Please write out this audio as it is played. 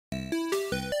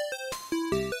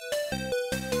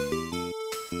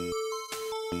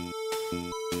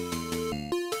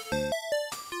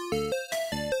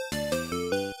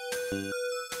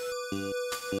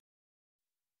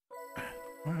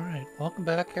Welcome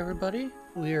back, everybody.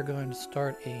 We are going to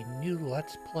start a new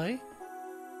Let's Play.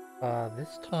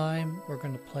 This time we're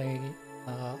going to play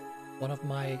one of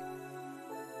my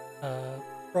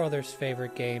brother's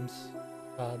favorite games.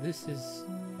 This is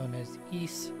known as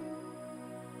Ys,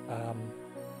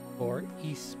 or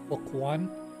Ys Book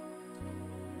 1.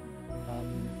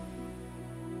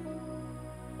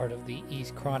 Part of the Ys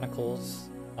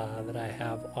Chronicles that I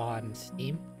have on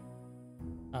Steam.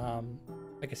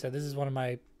 Like I said, this is one of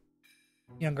my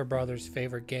younger brother's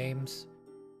favorite games.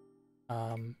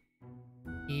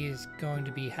 He is going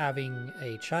to be having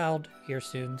a child here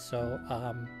soon, so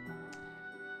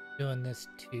doing this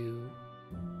to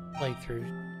play through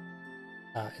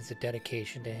is a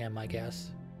dedication to him, I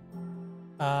guess.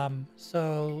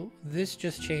 So this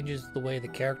just changes the way the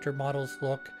character models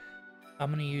look. I'm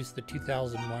going to use the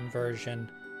 2001 version.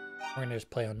 We're going to just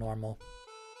play on normal.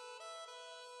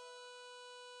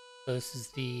 So this is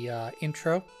the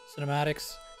intro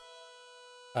cinematics.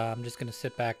 I'm just going to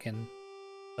sit back and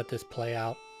let this play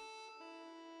out.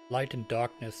 Light and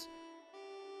darkness,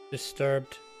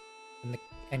 disturbed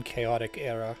and chaotic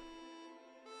era.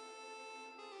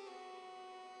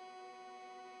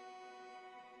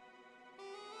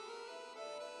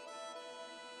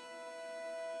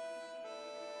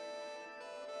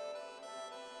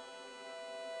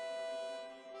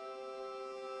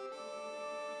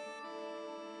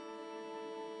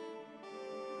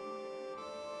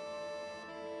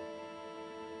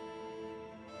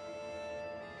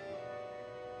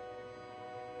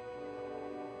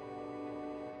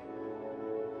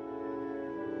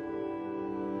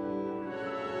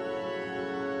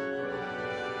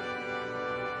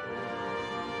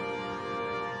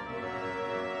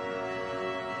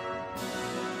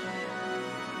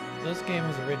 This game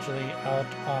was originally out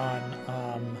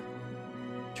on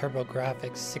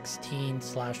TurboGrafx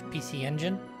 16/PC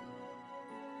Engine.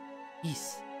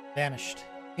 Ys vanished.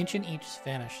 Ancient Ys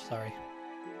vanished, sorry.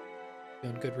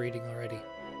 Doing good reading already.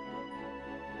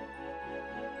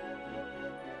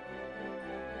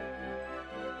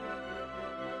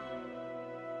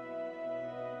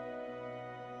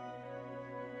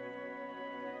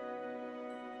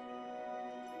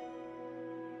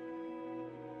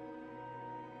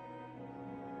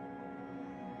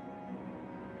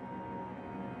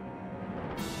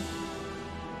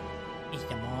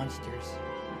 The monsters.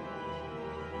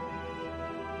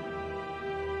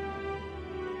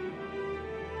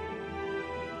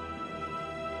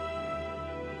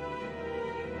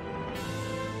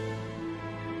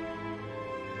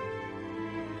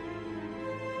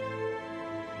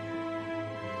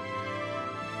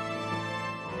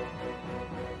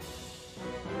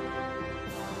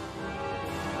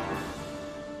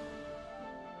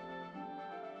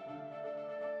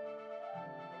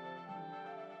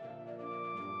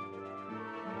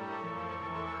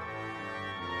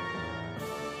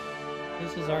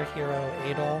 This is our hero,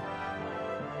 Adol.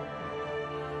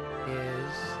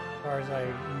 Is, as far as I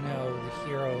know, the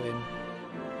hero in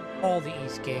all the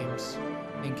Ys games,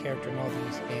 main character in all the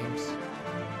Ys games.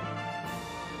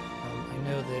 I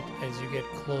know that as you get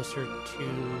closer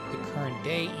to the current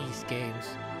day Ys games,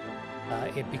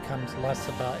 it becomes less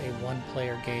about a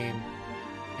one-player game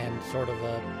and sort of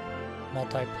a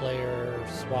multiplayer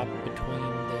swap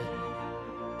between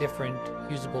the different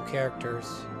usable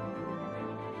characters.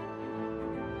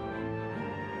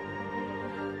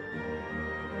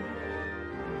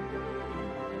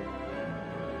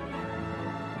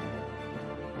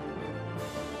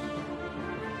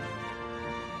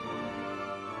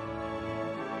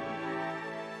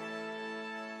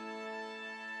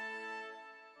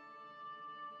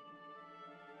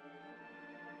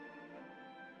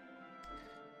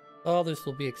 All this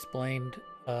will be explained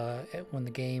when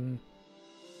the game,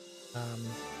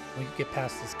 when you get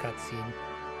past this cutscene.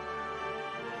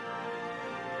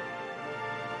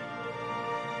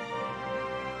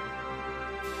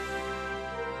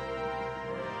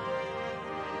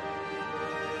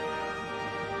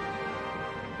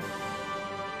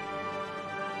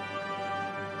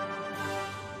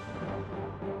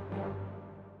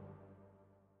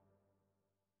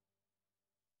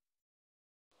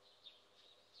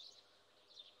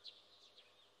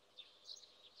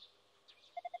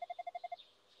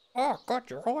 Oh, good,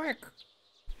 you're awake.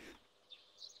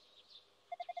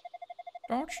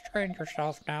 Don't strain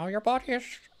yourself now. Your body is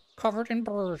covered in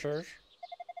bruises.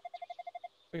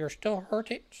 You're still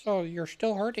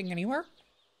hurting anywhere?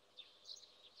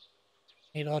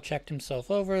 Adol checked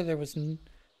himself over. There was some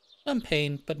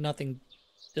pain, but nothing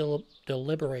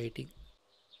deliberating.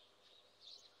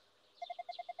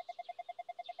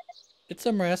 Get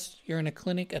some rest. You're in a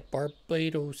clinic at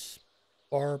Barbados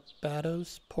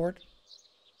Barbados port.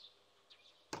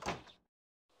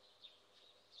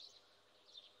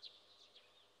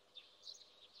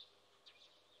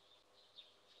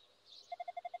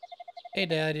 Hey,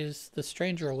 Dad, is the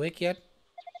stranger awake yet?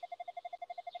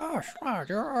 Oh, Smart,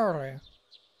 you're early.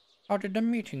 How did the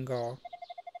meeting go?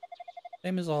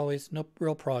 Same as always, no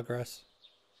real progress.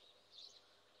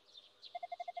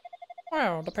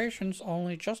 Well, the patient's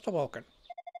only just awoken.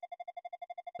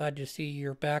 Glad to see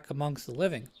you're back amongst the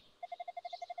living.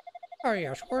 Oh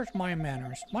yes, where's my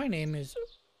manners? My name is...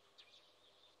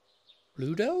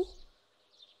 Bludo?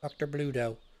 Dr.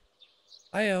 Bludo.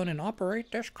 I own and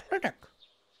operate this clinic.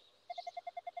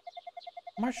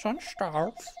 My son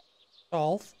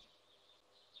Dolph,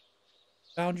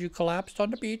 found you collapsed on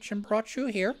the beach and brought you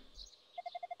here.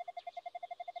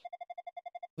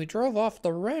 We drove off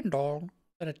the Randall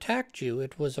that attacked you.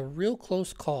 It was a real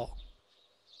close call.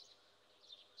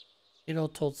 Ito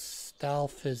told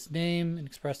Stalf his name and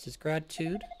expressed his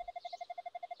gratitude.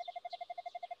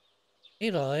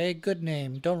 Ito, eh? Good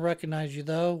name. Don't recognize you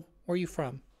though. Where are you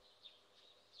from?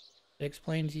 It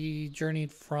explains he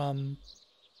journeyed from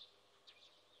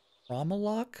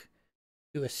Romalok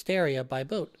to Asteria by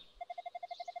boat.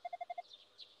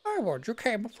 My word, you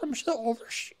came from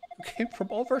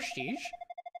overseas?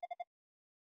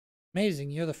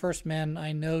 Amazing, you're the first man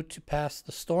I know to pass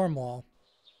the storm wall.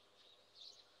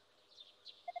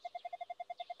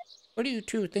 What do you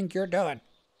two think you're doing?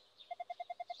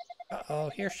 Uh-oh,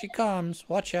 here she comes.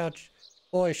 Watch out.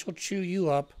 Boy, she'll chew you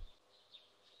up.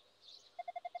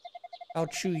 I'll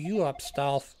chew you up,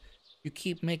 Stalf. You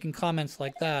keep making comments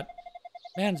like that.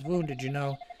 Man's wounded, you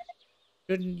know.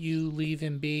 Shouldn't you leave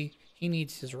him be? He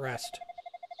needs his rest.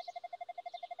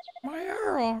 My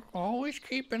arrow, always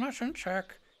keeping us in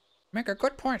check. Make a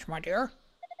good point, my dear.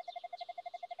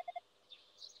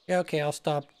 Yeah, okay, I'll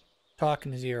stop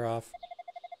talking his ear off.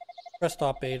 Rest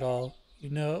off, Adol. You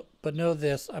know, but know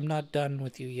this, I'm not done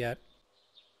with you yet.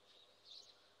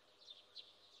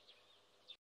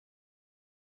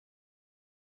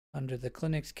 Under the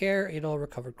clinic's care, Adol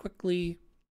recovered quickly.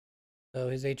 So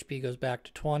his HP goes back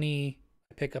to 20.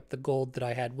 I pick up the gold that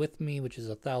I had with me, which is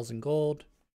 1,000 gold.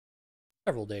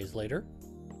 Several days later.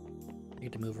 I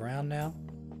get to move around now.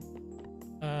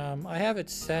 I have it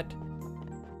set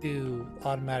to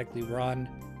automatically run.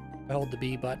 I hold the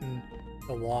B button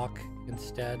to walk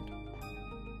instead.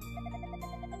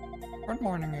 Good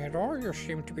morning, Adol. You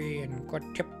seem to be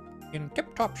in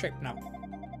tip-top shape now.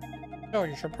 So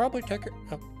you should probably take it...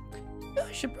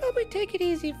 I should probably take it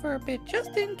easy for a bit,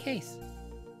 just in case.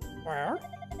 Well,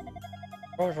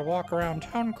 suppose a walk around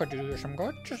town could do you some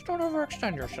good. Just don't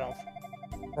overextend yourself.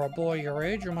 For a boy your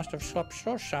age, you must have slept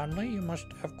so soundly, you must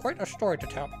have quite a story to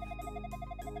tell.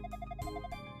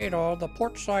 Adol, the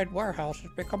portside warehouse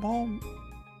has become home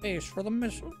base for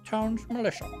the town's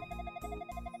militia.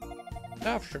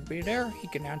 Staff should be there. He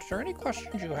can answer any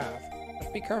questions you have.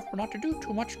 Just be careful not to do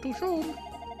too much too soon.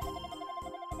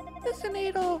 Listen,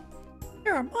 Adol.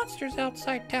 There are monsters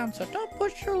outside town, so don't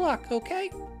push your luck,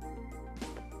 okay?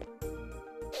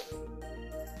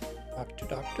 Back to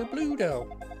Dr.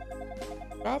 Bludo.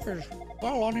 Staff is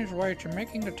well on his way to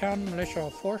making the town militia a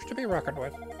force to be reckoned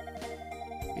with.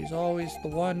 He's always the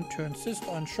one to insist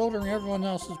on shouldering everyone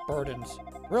else's burdens.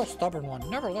 Real stubborn one,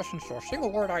 never listens to a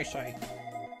single word I say.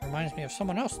 Reminds me of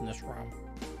someone else in this room.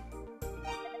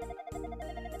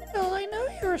 Well, I know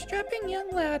you're a strapping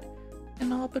young lad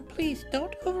and all, but please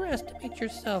don't overestimate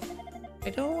yourself.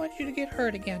 I don't want you to get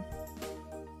hurt again.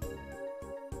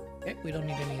 Okay, we don't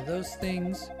need any of those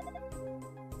things.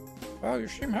 Well, you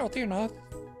seem healthy enough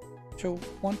to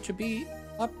want to be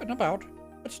up and about,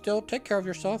 but still take care of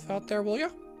yourself out there, will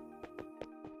you?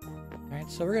 Alright,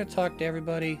 so we're gonna talk to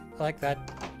everybody. I like that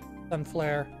sun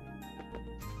flare.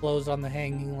 Blows on the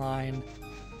hanging line.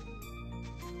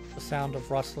 The sound of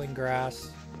rustling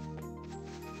grass.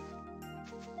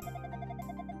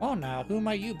 Oh, now, who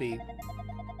might you be?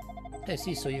 I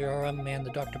see, so you're a man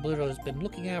that Dr. Bluto has been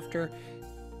looking after.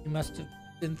 You must have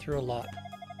been through a lot.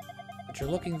 But you're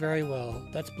looking very well.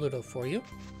 That's Bluto for you.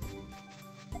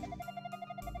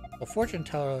 A fortune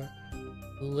teller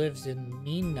who lives in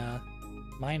Mina,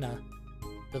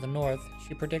 to the north.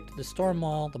 She predicted the storm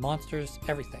wall, the monsters,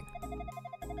 everything.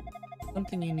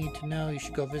 Something you need to know, you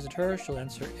should go visit her. She'll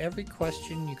answer every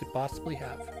question you could possibly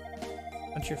have.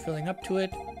 Once you're feeling up to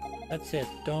it, that's it.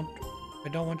 I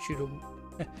don't want you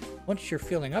to... Once you're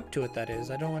feeling up to it, that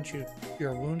is. I don't want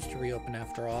your wounds to reopen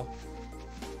after all.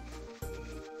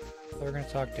 So we're going to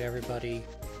talk to everybody.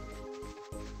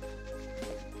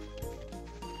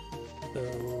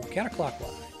 So,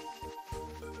 counterclockwise.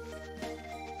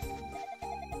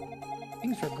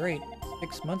 Things are great.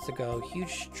 6 months ago,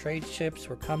 huge trade ships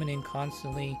were coming in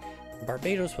constantly.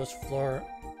 Barbados was I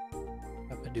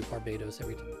do Barbados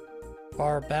every time.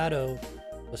 Barbado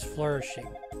was flourishing.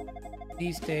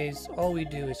 These days, all we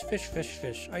do is fish, fish,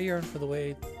 fish. I yearn for the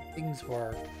way things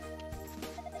were.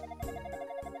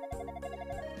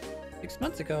 6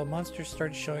 months ago, monsters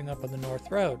started showing up on the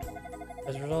North Road.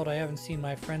 As a result, I haven't seen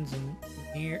my friends in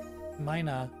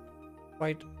Mina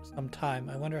quite some time.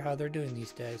 I wonder how they're doing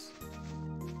these days.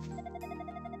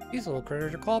 These little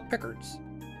critters are called pickards.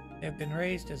 They have been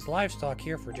raised as livestock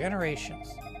here for generations.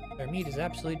 Their meat is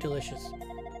absolutely delicious,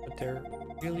 but they're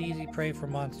really easy prey for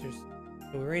monsters.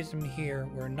 So we raise them here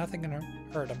where nothing can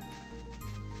hurt them.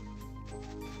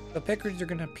 The pickards are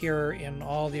going to appear in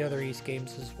all the other East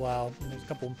games as well. And there's a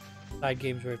couple side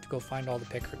games where we have to go find all the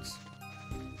pickards.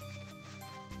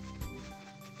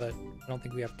 But I don't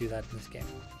think we have to do that in this game.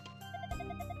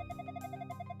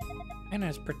 Dayana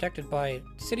is protected by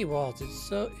city walls.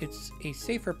 It's a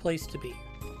safer place to be.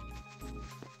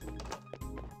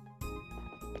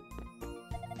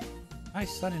 My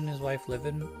son and his wife live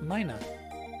in Mina.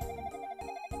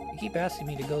 They keep asking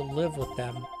me to go live with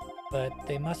them, but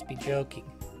they must be joking.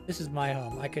 This is my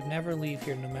home. I could never leave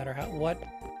here no matter what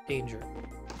danger.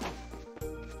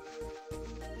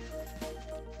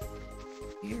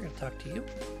 Here, I'll talk to you.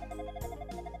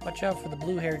 Watch out for the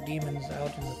blue-haired demons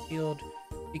out in the field.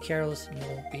 Be careless and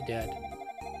you'll be dead.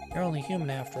 You're only human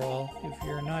after all. If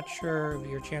you're not sure of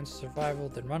your chance of survival,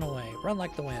 then run away. Run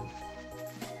like the wind.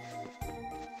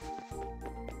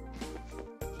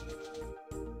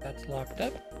 That's locked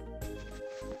up.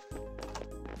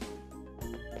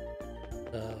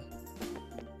 The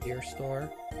beer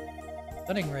store.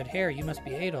 Stunning red hair, you must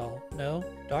be Adol. No,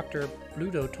 Dr.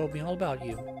 Bluto told me all about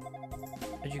you.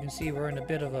 As you can see, we're in a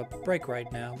bit of a break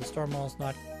right now. The storm wall is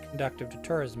not conducive to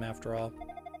tourism after all.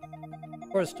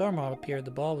 Before the storm wall appeared,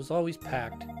 the ball was always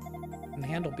packed. I can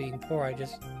handle being poor, I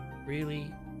just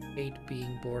really hate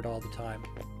being bored all the time.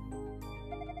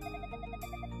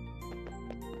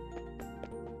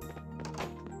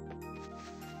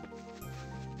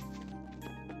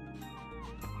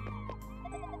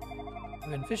 I've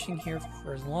been fishing here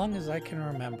for as long as I can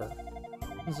remember.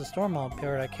 Since the storm wall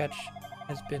appeared, our catch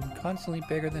has been constantly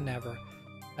bigger than ever.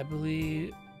 I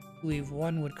believe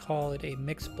one would call it a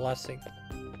mixed blessing.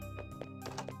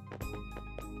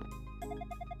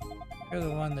 You're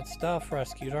the one that Staff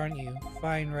rescued, aren't you?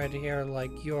 Fine red hair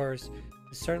like yours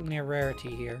is certainly a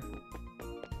rarity here.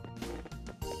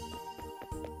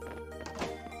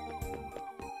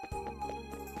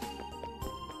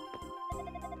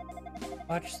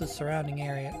 Watch the surrounding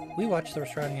area. We watch the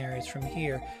surrounding areas from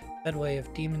here. That way,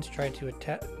 if demons try to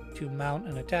mount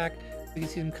an attack, we can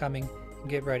see them coming and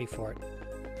get ready for it.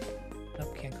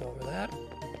 Nope, can't go over that.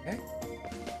 Okay.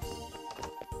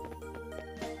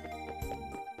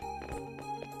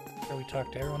 Here we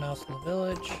talk to everyone else in the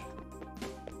village.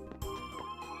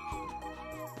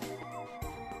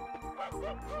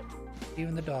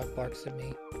 Even the dog barks at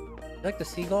me. You like the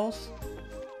seagulls?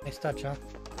 Nice touch, huh?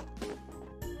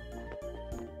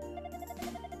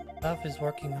 Staff is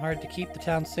working hard to keep the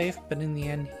town safe, but in the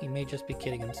end, he may just be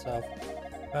kidding himself.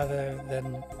 Rather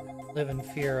than live in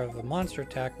fear of a monster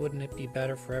attack, wouldn't it be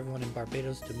better for everyone in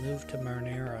Barbados to move to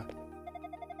Marinera?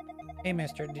 Hey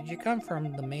mister, did you come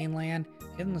from the mainland?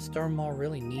 Isn't the storm wall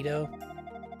really neato?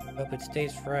 I hope it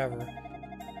stays forever.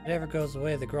 If it ever goes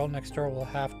away, the girl next door will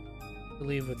have to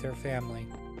leave with her family.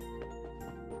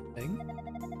 Thing?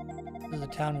 This is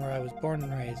a town where I was born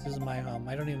and raised. This is my home.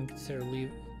 I don't even consider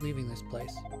leaving this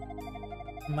place.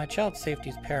 My child's safety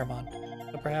is paramount,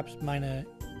 so perhaps Mina,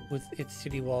 with its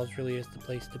city walls, really is the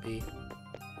place to be.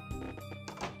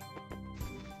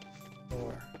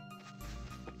 Or...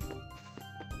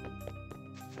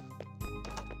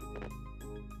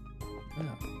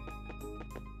 oh.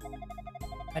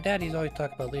 My daddy's always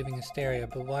talked about leaving Asteria,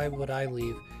 but why would I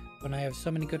leave when I have so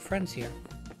many good friends here?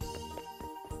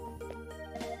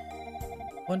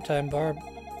 One time, Barbado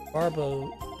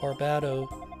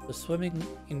was swimming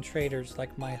in traders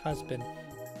like my husband.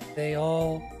 They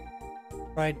all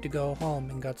tried to go home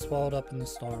and got swallowed up in the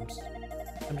storms.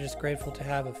 I'm just grateful to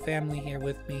have a family here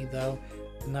with me, though,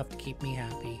 enough to keep me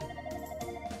happy.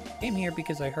 I came here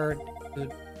because I heard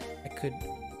I could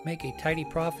make a tidy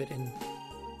profit in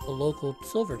the local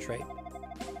silver trade.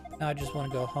 Now I just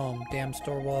want to go home. Damn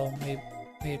store wall. May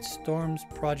its storm's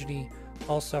progeny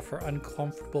all suffer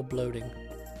uncomfortable bloating.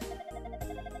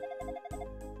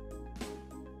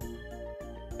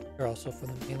 You're also from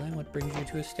the mainland. What brings you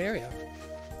to Asteria?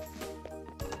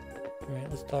 Alright,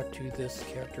 let's talk to this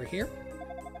character here.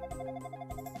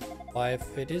 Why,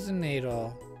 if it isn't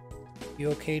Adol. You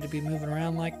okay to be moving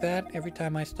around like that? Every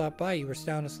time I stopped by, you were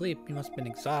sound asleep. You must have been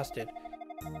exhausted.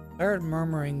 I heard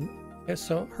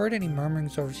heard any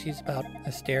murmurings overseas about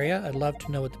hysteria? I'd love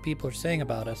to know what the people are saying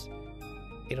about us.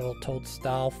 Adol told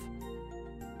Stalf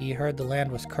he heard the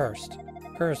land was cursed.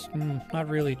 Cursed? Not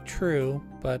really true,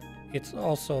 but it's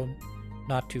also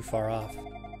not too far off.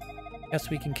 Yes,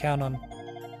 we can't count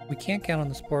on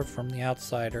the support from the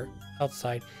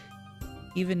outside.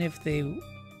 Even if they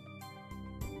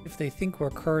think we're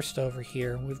cursed over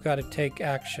here, we've got to take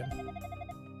action.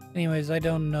 Anyways, I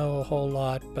don't know a whole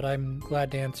lot, but I'm glad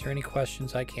to answer any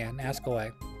questions I can. Ask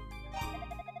away.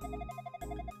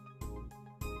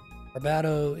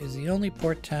 Barbado is the only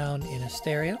port town in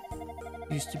Asteria.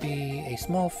 It used to be a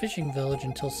small fishing village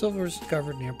until silver was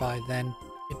discovered nearby, then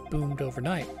it boomed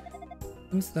overnight.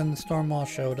 Ever since the Stormwall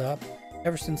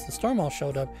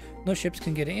showed up, no ships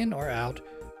can get in or out.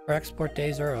 Our export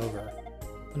days are over.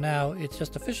 So now it's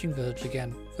just a fishing village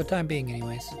again, for the time being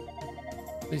anyways.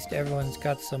 At least everyone's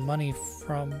got some money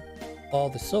from all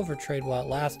the silver trade while it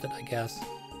lasted, I guess.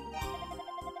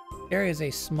 Asteria is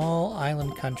a small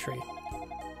island country.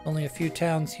 Only a few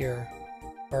towns here.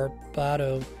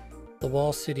 Barbado, the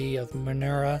wall city of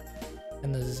Manura,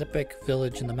 and the Zipic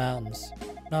village in the mountains.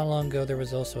 Not long ago there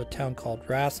was also a town called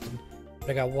Raston,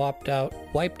 but it got wiped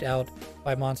out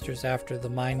by monsters after the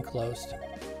mine closed.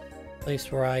 The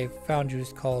place where I found you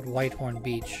is called Whitehorn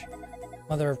Beach.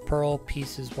 Mother of pearl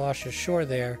pieces wash ashore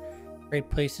there. Great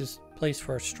place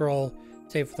for a stroll,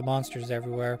 save for the monsters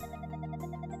everywhere.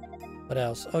 What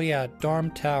else? Oh yeah,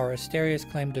 Dorm Tower, Asteria's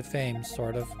claim to fame,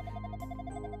 sort of.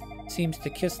 Seems to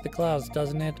kiss the clouds,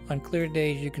 doesn't it? On clear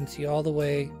days you can see all the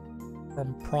way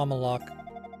from Promalock.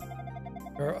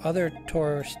 There are other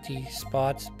touristy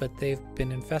spots, but they've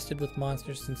been infested with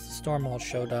monsters since the Stormwall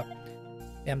showed up.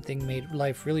 Damn thing made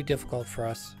life really difficult for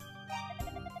us.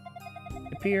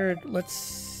 It appeared, let's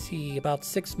see, about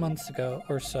 6 months ago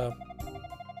or so.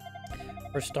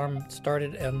 First storm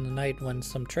started on the night when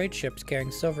some trade ships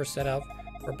carrying silver set out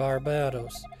for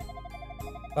Barbados.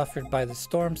 Buffeted by the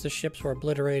storms, the ships were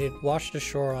obliterated, washed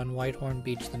ashore on Whitehorn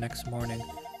Beach the next morning.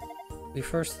 We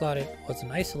first thought it was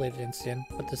an isolated incident,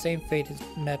 but the same fate has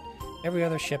met every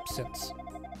other ship since.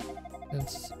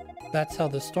 That's how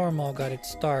the Stormwall got its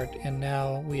start, and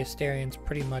now we Asterians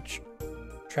pretty much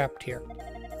trapped here.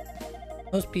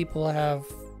 Most people have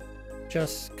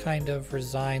just kind of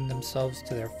resigned themselves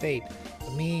to their fate.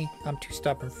 But me, I'm too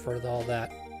stubborn for all that.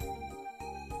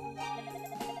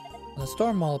 When the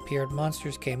Stormwall appeared,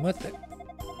 monsters came with it.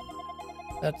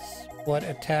 That's what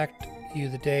attacked you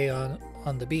the day on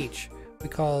the beach. We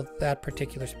call that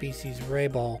particular species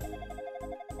Rayball.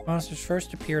 Monsters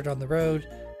first appeared on the road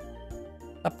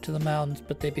up to the mountains,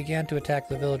 but they began to attack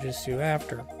the villages soon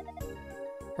after.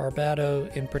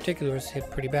 Barbado in particular was hit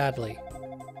pretty badly.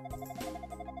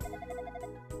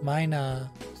 Mine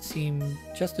seem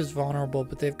just as vulnerable,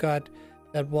 but they've got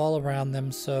that wall around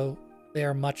them, so they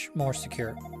are much more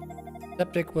secure.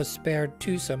 Septic was spared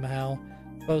too somehow,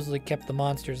 supposedly kept the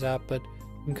monsters out, but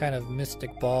some kind of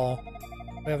mystic ball.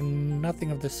 We have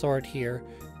nothing of the sort here.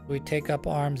 We take up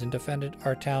arms and defend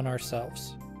our town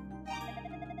ourselves.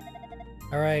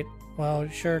 Alright, well,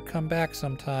 sure, come back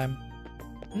sometime.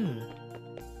 Means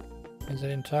I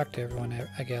didn't talk to everyone,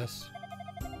 I guess.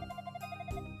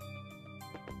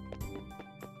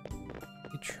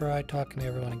 You try talking to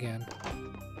everyone again.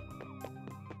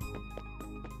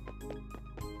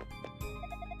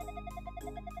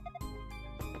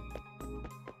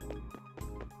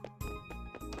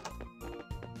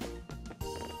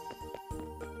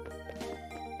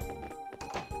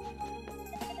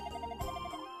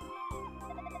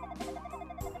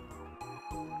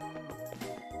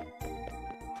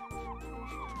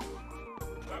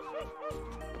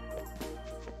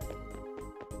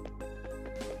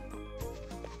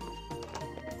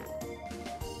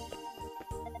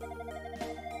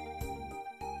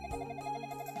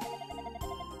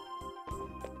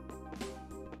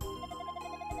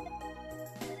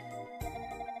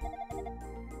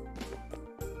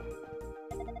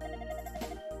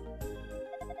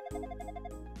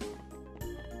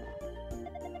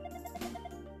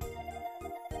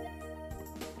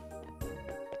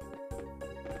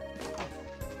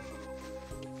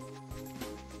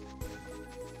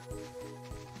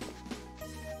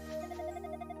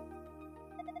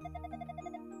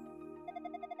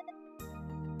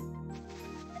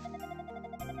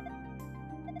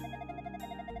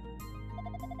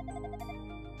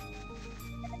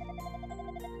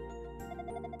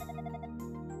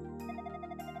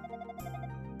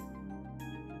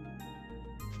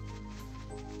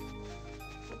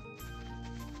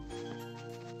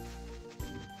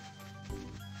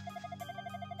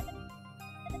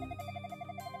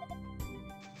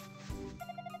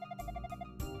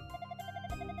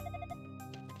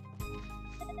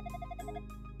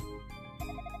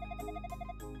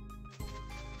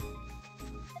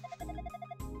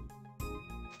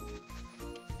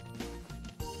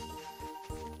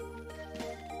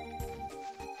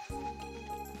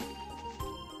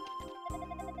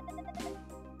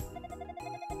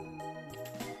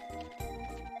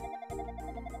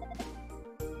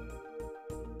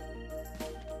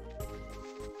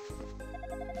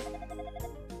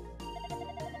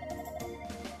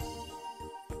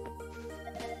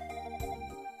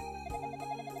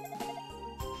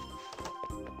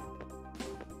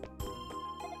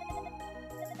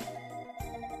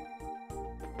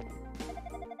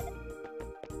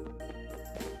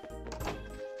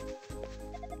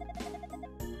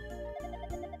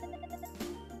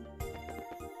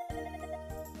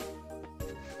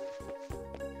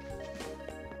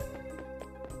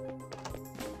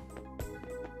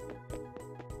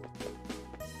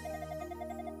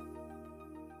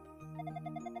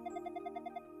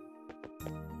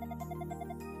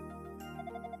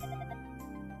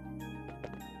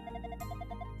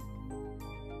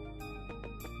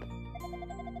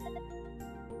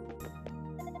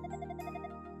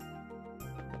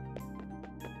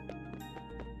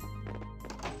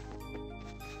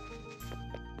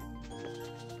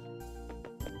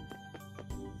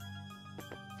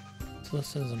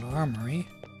 this is an armory.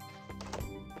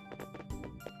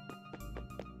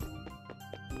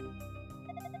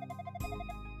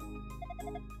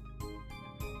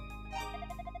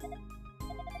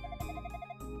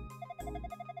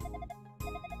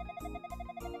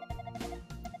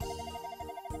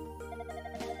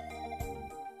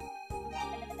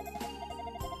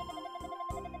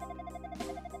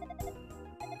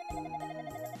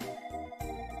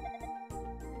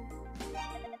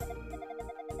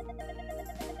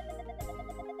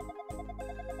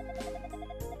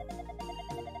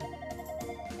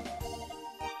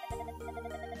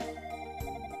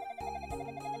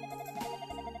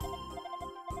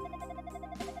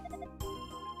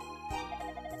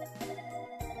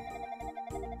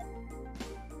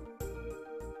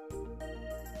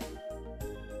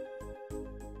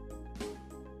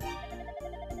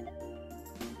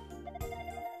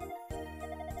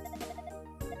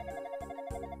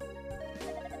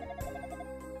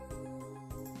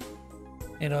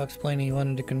 Ado explaining he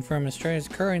wanted to confirm Australia's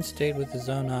current state with his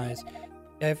own eyes.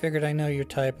 Yeah, I figured I know your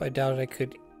type. I doubted I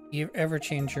could ever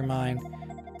change your mind.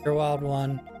 You're a wild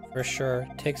one, for sure.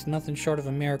 It takes nothing short of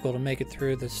a miracle to make it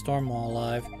through the storm wall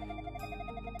alive.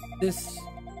 This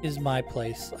is my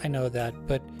place, I know that,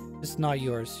 but it's not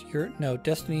yours. No,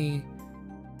 Destiny's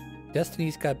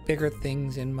got bigger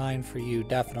things in mind for you,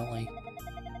 definitely.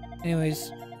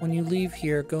 Anyways, when you leave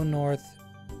here, go north.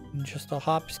 Just a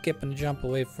hop, skip, and a jump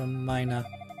away from Mina.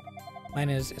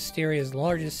 Mina is Asteria's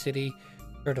largest city.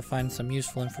 Sure to find some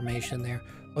useful information there.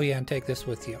 Oh yeah, and take this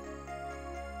with you.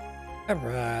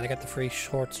 Alright, I got the free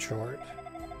short.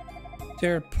 It's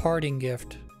your parting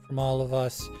gift from all of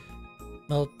us.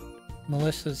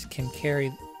 Militants can carry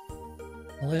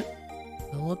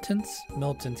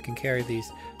these.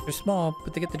 They're small,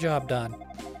 but they get the job done.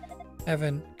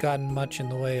 Haven't gotten much in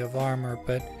the way of armor,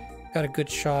 but got a good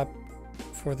shop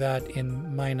for that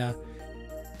in Mina.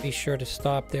 Be sure to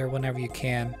stop there whenever you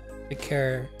can. Take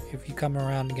care. If you come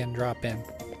around again, drop in.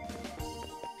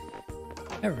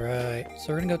 Alright,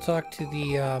 so we're gonna go talk to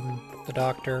the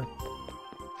doctor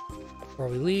before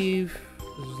we leave.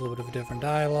 This is a little bit of a different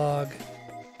dialogue.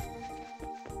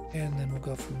 And then we'll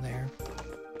go from there.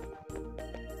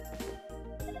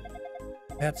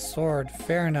 That sword,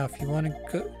 fair enough. You want to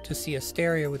go to see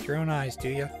Asteria with your own eyes, do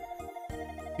you?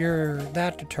 You're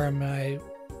that determined. I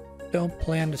don't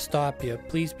plan to stop you.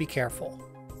 Please be careful.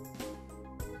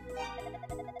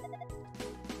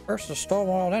 First the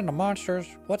Stonewall, then the monsters.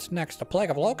 What's next? A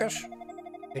plague of locusts?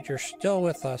 Yet you're still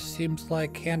with us. Seems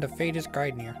like hand of fate is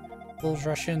guiding you. Fools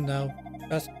rush in though.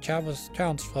 Best chat with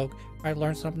townsfolk. Might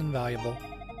learn something valuable.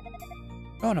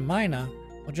 Going to Mina.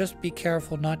 Well, just be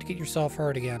careful not to get yourself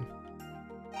hurt again.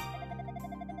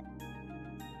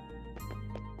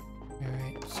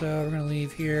 Alright, so we're gonna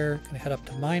leave here. Gonna head up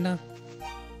to Mina.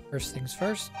 First things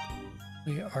first.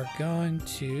 We are going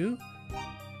to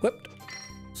equip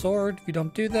sword. If you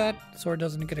don't do that, sword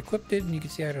doesn't get equipped, and you can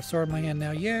see I have a sword in my hand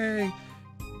now. Yay!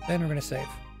 Then we're gonna save.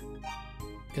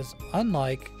 Because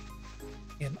unlike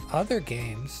in other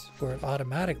games where it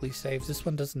automatically saves, this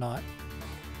one does not.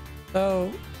 So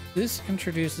this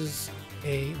introduces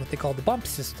what they call the bump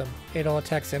system. It all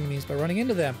attacks enemies by running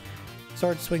into them.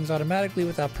 Sword swings automatically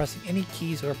without pressing any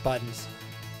keys or buttons.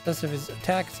 Thus, if his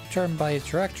attack is determined by his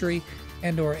trajectory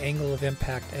and or angle of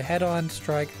impact, a head-on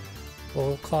strike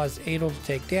will cause Adol to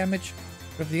take damage.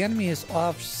 But if the enemy is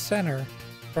off-center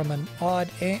from an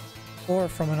odd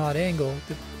angle,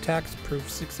 the attacks prove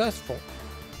successful.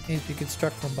 It means you can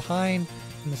struck from behind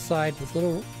and the side with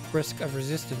little risk of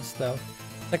resistance, though.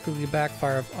 Technically, the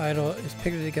backfire of Idol is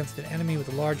pitted against an enemy with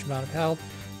a large amount of health,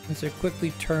 and so it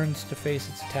quickly turns to face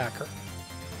its attacker.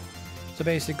 So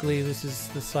basically, this is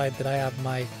the side that I have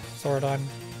my sword on.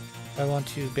 I want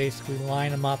to basically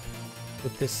line them up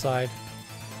with this side.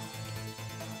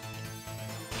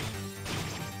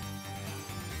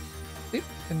 Oop,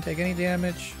 didn't take any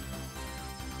damage.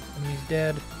 And he's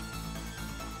dead.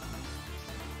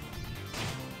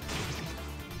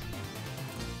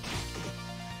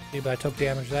 See, but I took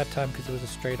damage that time because it was a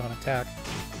straight-on attack.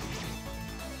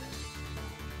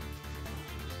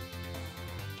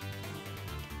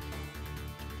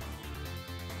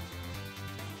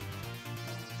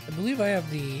 I believe I have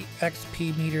the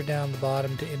XP meter down the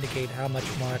bottom to indicate how much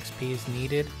more XP is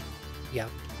needed. Yeah.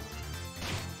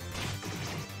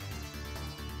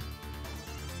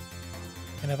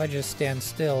 And if I just stand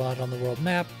still out on the world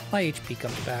map, my HP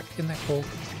comes back. Isn't that cool?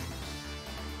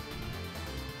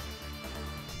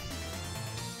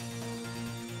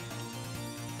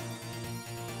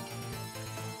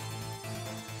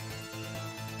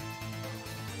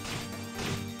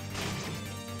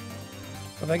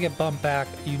 If I get bumped back,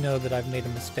 you know that I've made a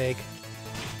mistake.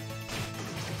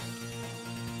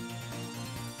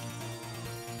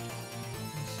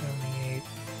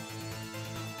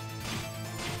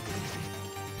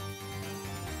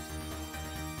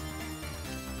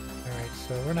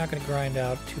 So we're not going to grind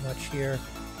out too much here.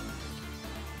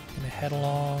 Going to head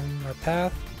along our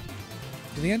path.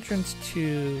 The entrance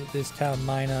to this town,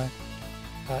 Mina,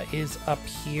 is up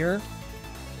here.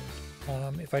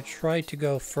 If I try to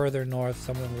go further north,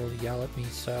 someone will yell at me,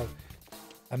 so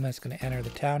I'm just going to enter the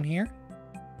town here.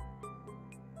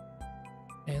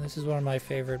 And this is one of my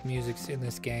favorite musics in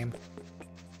this game.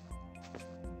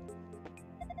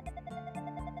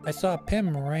 I saw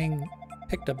Pim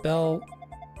picked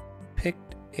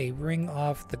a ring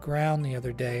off the ground the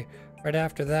other day. Right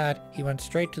after that, he went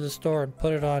straight to the store and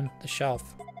put it on the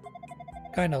shelf.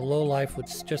 What kind of lowlife would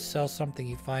just sell something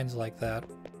he finds like that?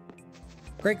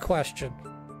 Great question.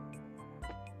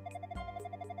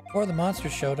 Before the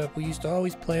monsters showed up, we used to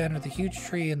always play under the huge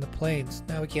tree in the plains.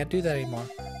 Now we can't do that anymore.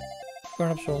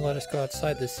 Grown-ups won't let us go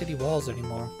outside the city walls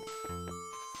anymore.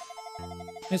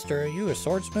 Mister, are you a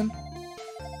swordsman?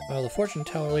 Well, the fortune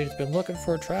teller lady's been looking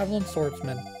for a traveling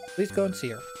swordsman. Please go and see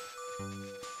her.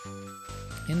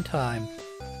 In time.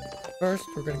 First,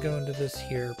 we're going to go into this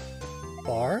here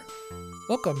bar.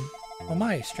 Welcome. Oh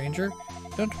my, stranger.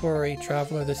 Don't worry,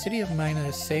 traveler. The city of Mina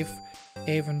is safe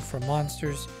haven for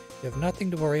monsters. You have nothing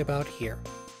to worry about here.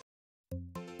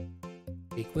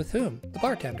 Speak with whom? The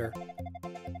bartender.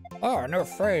 Ah, no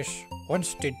face.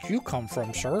 Whence did you come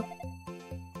from, sir?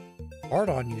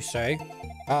 Pardon, you say?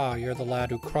 Ah, you're the lad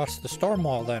who crossed the storm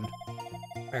wall, then.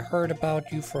 I heard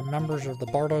about you from members of the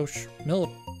Bardosh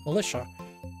militia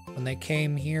when they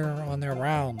came here on their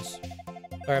rounds.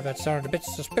 Sorry if that sounded a bit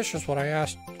suspicious when I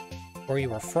asked where you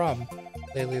were from.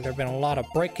 Lately, there have been a lot of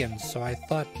break-ins, so I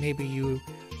thought maybe you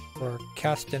were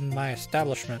cast in my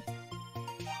establishment.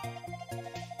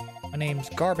 My name's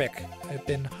Garbic. I've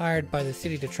been hired by the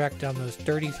city to track down those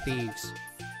dirty thieves.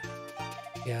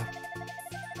 Yeah.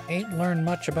 Ain't learned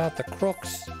much about the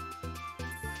crooks.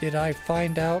 Did I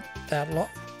find out that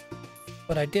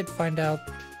But I did find out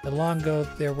that long ago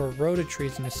there were rhoda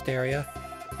trees in this area.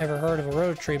 Never heard of a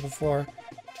rhoda tree before.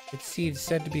 Its seed is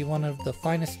said to be one of the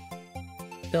finest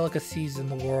delicacies in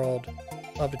the world.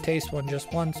 Love to taste one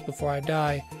just once before I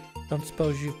die. Don't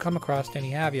suppose you've come across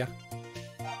any, have you?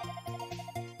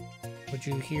 Would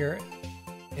you hear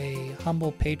a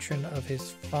humble patron of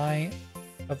this fine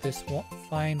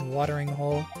watering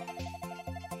hole?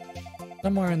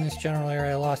 Somewhere in this general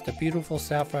area I lost a beautiful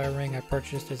sapphire ring I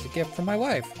purchased as a gift from my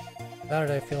wife. Without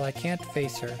it I feel I can't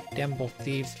face her. Damn both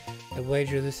thieves. I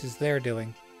wager this is their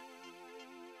doing.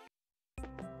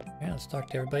 Okay, let's talk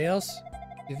to everybody else.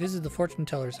 We visited the fortune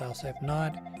teller's house. I have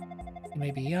not. She may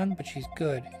be young, but she's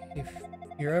good. If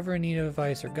you're ever in need of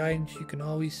advice or guidance, you can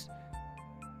always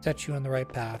set you on the right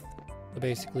path. So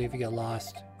basically, if you get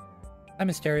lost. I'm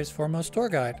Mysteria's foremost tour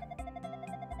guide.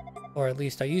 Or at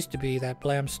least I used to be. That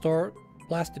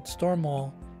blasted storm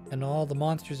wall and all the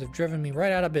monsters have driven me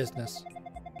right out of business.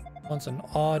 Once an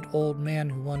odd old man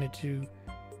who wanted to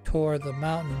tour the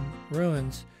mountain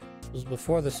ruins. This was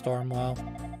before the storm wall.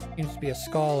 Seems to be a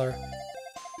scholar.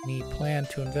 And he planned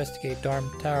to investigate Dharm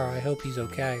Tower. I hope he's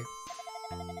okay.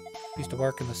 Used to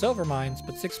work in the silver mines,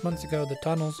 but 6 months ago the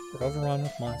tunnels were overrun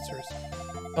with monsters.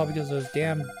 All because of those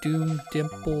damn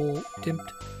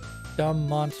dimped dumb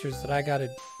monsters that I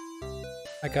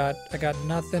got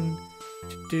nothing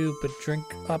to do but drink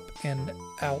up and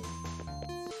out.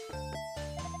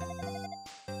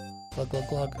 Glug glug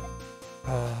glug.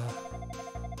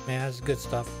 Man, that's good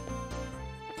stuff.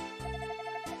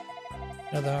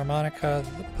 You know the harmonica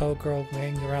the Poe girl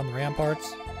hangs around the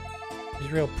ramparts?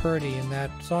 She's real pretty, and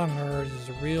that song of hers is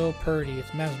real pretty.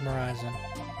 It's mesmerizing.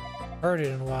 Heard it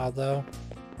in a while, though.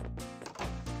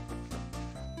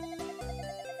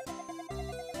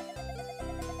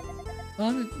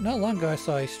 Not long ago, I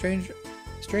saw a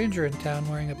stranger in town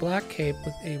wearing a black cape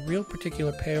with a real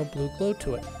particular pale blue glow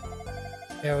to it.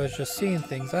 Maybe I was just seeing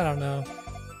things, I don't know.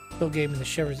 Still gave me the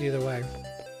shivers either way.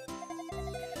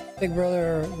 Big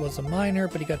brother was a miner,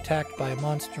 but he got attacked by a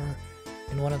monster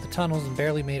in one of the tunnels and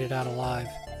barely made it out alive.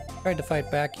 Tried to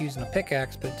fight back using a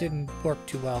pickaxe, but it didn't work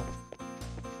too well.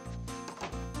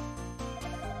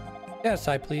 Yes,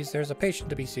 I please. There's a patient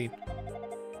to be seen.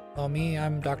 Oh, me,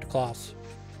 I'm Dr. Klaus.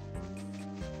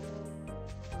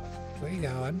 Where you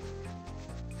going?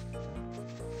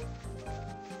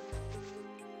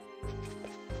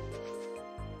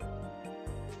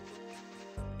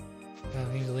 Oh,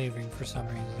 he's leaving for some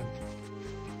reason.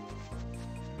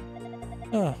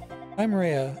 Oh, I'm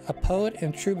Rhea, a poet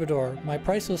and troubadour. My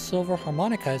priceless silver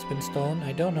harmonica has been stolen.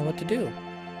 I don't know what to do.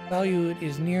 Value it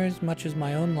is near as much as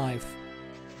my own life.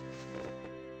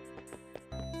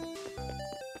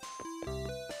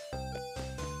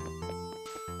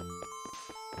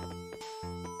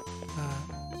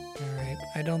 Alright,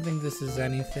 I don't think this is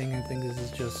anything. I think this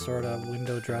is just sort of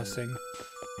window dressing.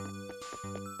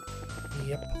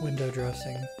 Yep, window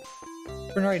dressing.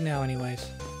 For right now, anyways.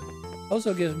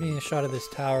 Also gives me a shot of this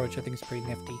tower, which I think is pretty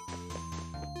nifty.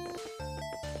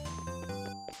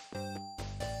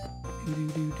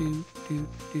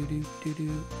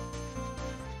 Do-do-do-do-do-do-do-do-do.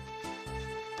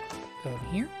 Go in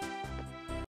here.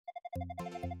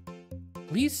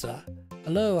 Lisa!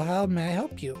 Hello, how may I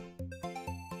help you?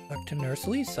 Dr. Nurse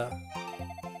Lisa.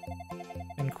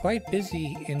 Been quite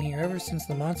busy in here ever since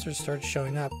the monsters started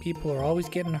showing up. People are always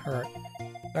getting hurt.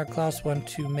 Dr. Klaus went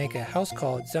to make a house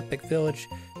call at Zepik Village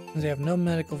since they have no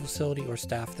medical facility or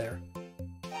staff there.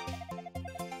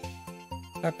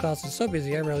 Dr. Klaus is so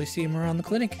busy I rarely see him around the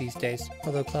clinic these days,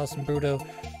 although Klaus and Bruto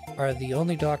are the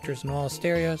only doctors in all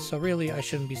Asteria, so really I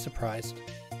shouldn't be surprised.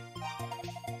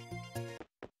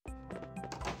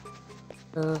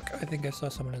 Burk, I think I saw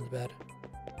someone in the bed.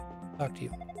 Talk to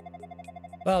you.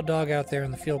 Wild dog out there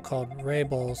in the field called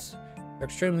Rables. They're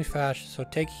extremely fast, so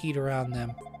take heed around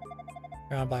them.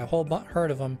 Surrounded by a whole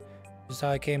herd of them, which is how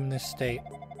I came in this state.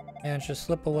 Managed to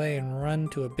slip away and run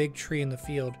to a big tree in the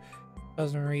field. For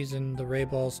some reason, the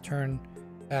Rables turned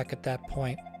back at that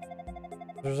point.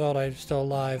 As a result, I'm still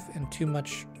alive and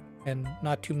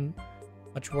not too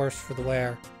much worse for the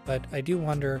wear. But I do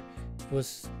wonder if it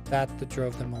was that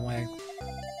drove them away.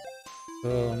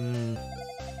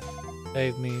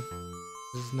 Save me.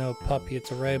 This is no puppy,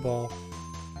 it's a Rayball.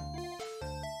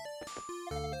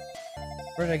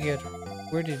 Where did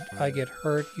I get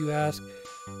hurt, you ask?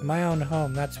 In my own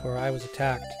home, that's where I was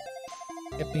attacked.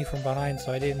 Hit me from behind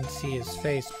so I didn't see his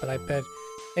face, but I bet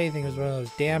anything was one of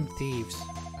those damn thieves.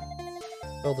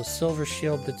 Stole the silver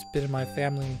shield that's been in my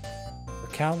family for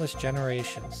countless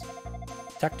generations.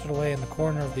 Tucked it away in the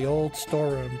corner of the old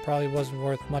storeroom. Probably wasn't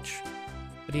worth much,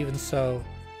 but even so,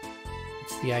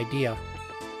 it's the idea.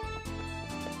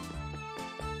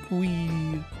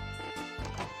 Whee!